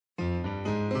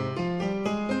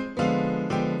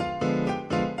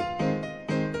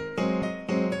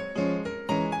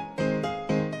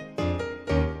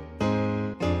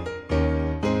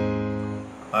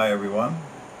Hi everyone.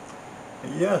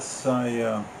 Yes,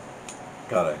 I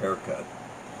got a haircut.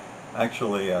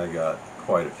 Actually, I got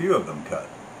quite a few of them cut.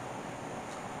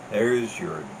 There's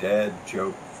your dad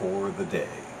joke for the day.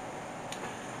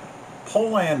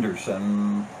 Poul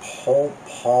Anderson, Poul,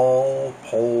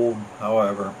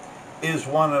 however, is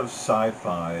one of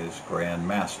sci-fi's grand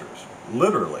masters,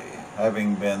 literally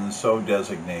having been so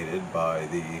designated by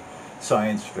the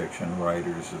Science Fiction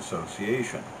Writers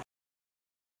Association.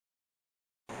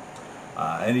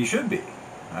 And he should be.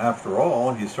 After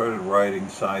all, he started writing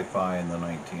sci-fi in the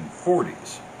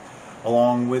 1940s,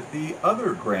 along with the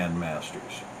other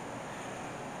grandmasters.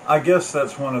 I guess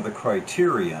that's one of the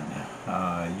criterion.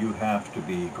 You have to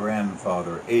be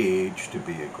grandfather age to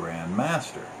be a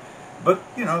grandmaster. But,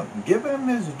 give him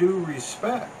his due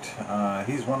respect.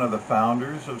 He's one of the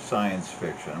founders of science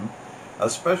fiction,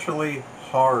 especially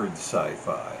hard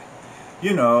sci-fi.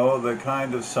 You know, the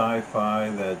kind of sci-fi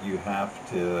that you have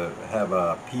to have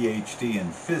a PhD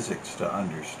in physics to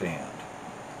understand.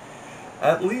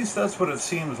 At least that's what it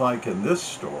seems like in this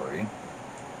story.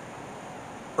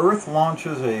 Earth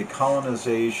launches a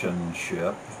colonization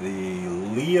ship, the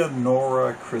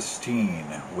Leonora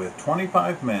Christine, with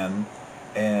 25 men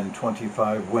and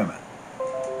 25 women.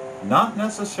 Not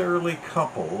necessarily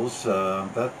couples,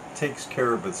 that takes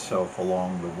care of itself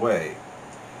along the way.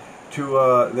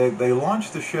 They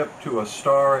launched the ship to a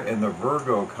star in the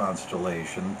Virgo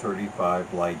constellation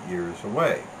 35 light years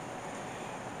away.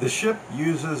 The ship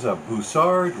uses a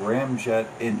Bussard ramjet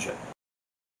engine.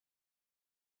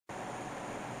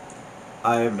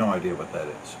 I have no idea what that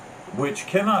is. Which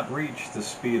cannot reach the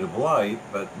speed of light,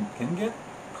 but can get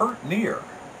pert near.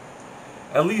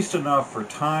 At least enough for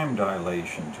time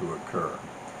dilation to occur.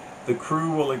 The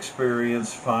crew will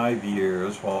experience 5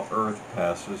 years while Earth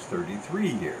passes 33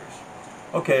 years.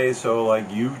 Okay, so like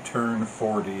you turn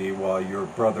 40 while your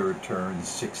brother turns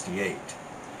 68.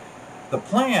 The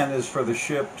plan is for the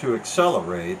ship to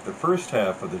accelerate the first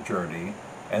half of the journey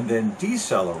and then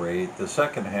decelerate the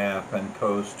second half and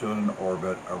coast to an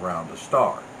orbit around a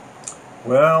star.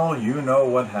 Well, you know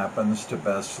what happens to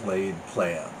best laid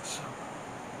plans.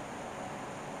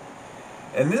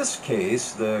 In this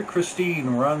case, the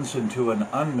Christine runs into an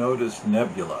unnoticed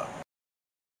nebula.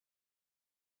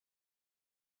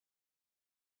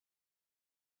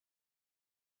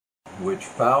 Which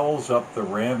fouls up the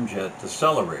ramjet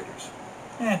decelerators.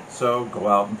 So go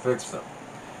out and fix them.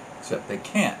 Except they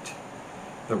can't.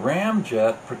 The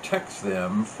ramjet protects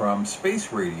them from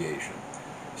space radiation.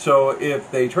 So if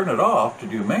they turn it off to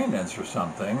do maintenance or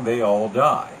something, they all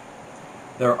die.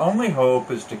 Their only hope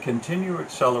is to continue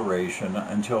acceleration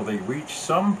until they reach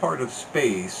some part of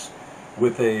space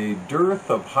with a dearth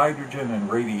of hydrogen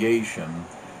and radiation,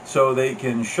 so they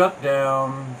can shut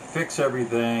down, fix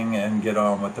everything, and get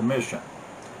on with the mission.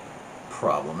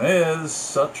 Problem is,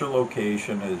 such a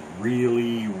location is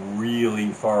really, really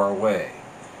far away.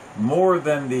 More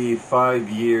than the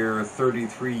 5-year,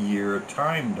 33-year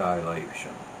time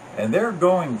dilation. And they're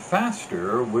going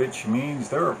faster, which means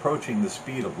they're approaching the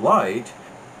speed of light.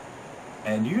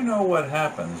 And you know what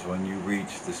happens when you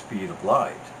reach the speed of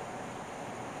light.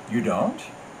 You don't?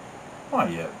 Why,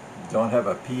 you don't have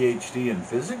a PhD in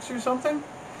physics or something?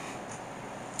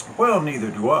 Well,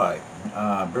 neither do I.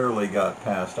 Barely got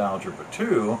past Algebra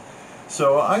 2,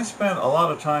 so I spent a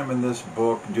lot of time in this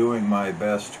book doing my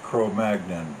best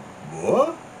Cro-Magnon.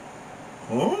 What?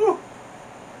 Huh?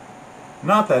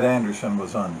 Not that Anderson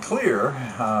was unclear.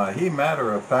 He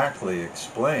matter-of-factly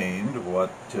explained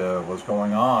what was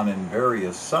going on in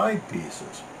various side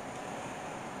pieces.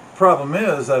 Problem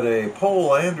is that a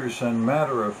Poul Anderson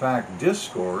matter-of-fact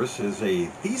discourse is a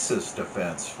thesis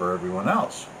defense for everyone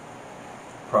else.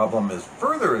 Problem is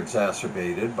further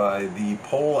exacerbated by the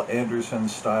Poul Anderson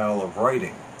style of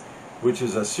writing, which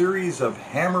is a series of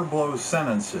hammer-blow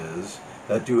sentences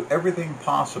that do everything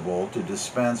possible to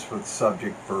dispense with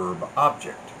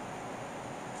subject-verb-object.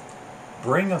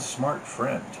 Bring a smart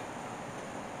friend.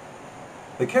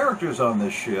 The characters on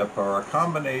this ship are a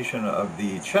combination of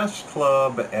the chess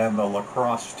club and the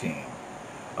lacrosse team.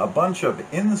 A bunch of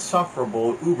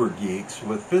insufferable uber geeks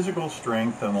with physical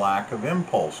strength and lack of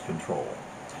impulse control.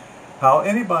 How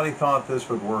anybody thought this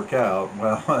would work out,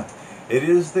 well, it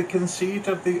is the conceit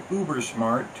of the uber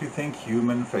smart to think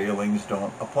human failings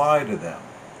don't apply to them.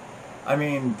 I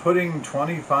mean, putting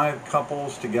 25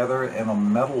 couples together in a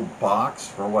metal box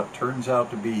for what turns out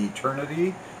to be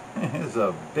eternity is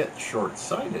a bit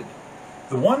short-sighted.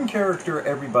 The one character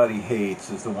everybody hates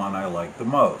is the one I like the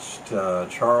most,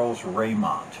 Charles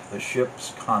Raymond, the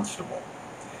ship's constable.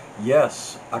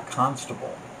 Yes, a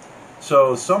constable.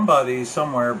 So somebody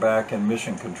somewhere back in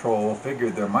Mission Control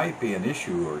figured there might be an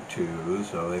issue or two,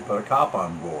 so they put a cop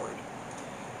on board.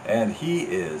 And he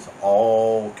is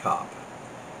all cop.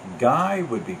 Guy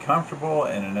would be comfortable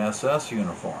in an SS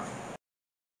uniform.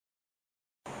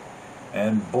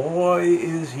 And boy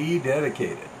is he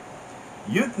dedicated.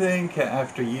 You'd think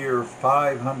after year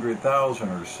 500,000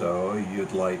 or so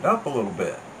you'd lighten up a little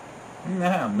bit.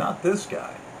 No, not this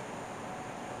guy.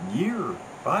 Year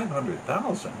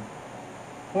 500,000?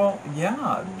 Well,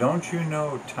 yeah, don't you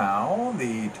know tau,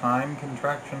 the time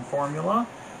contraction formula,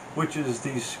 which is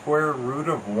the square root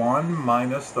of 1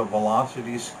 minus the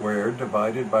velocity squared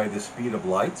divided by the speed of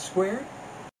light squared?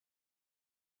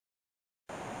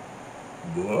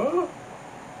 What?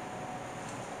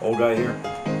 Old guy here.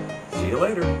 See you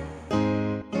later.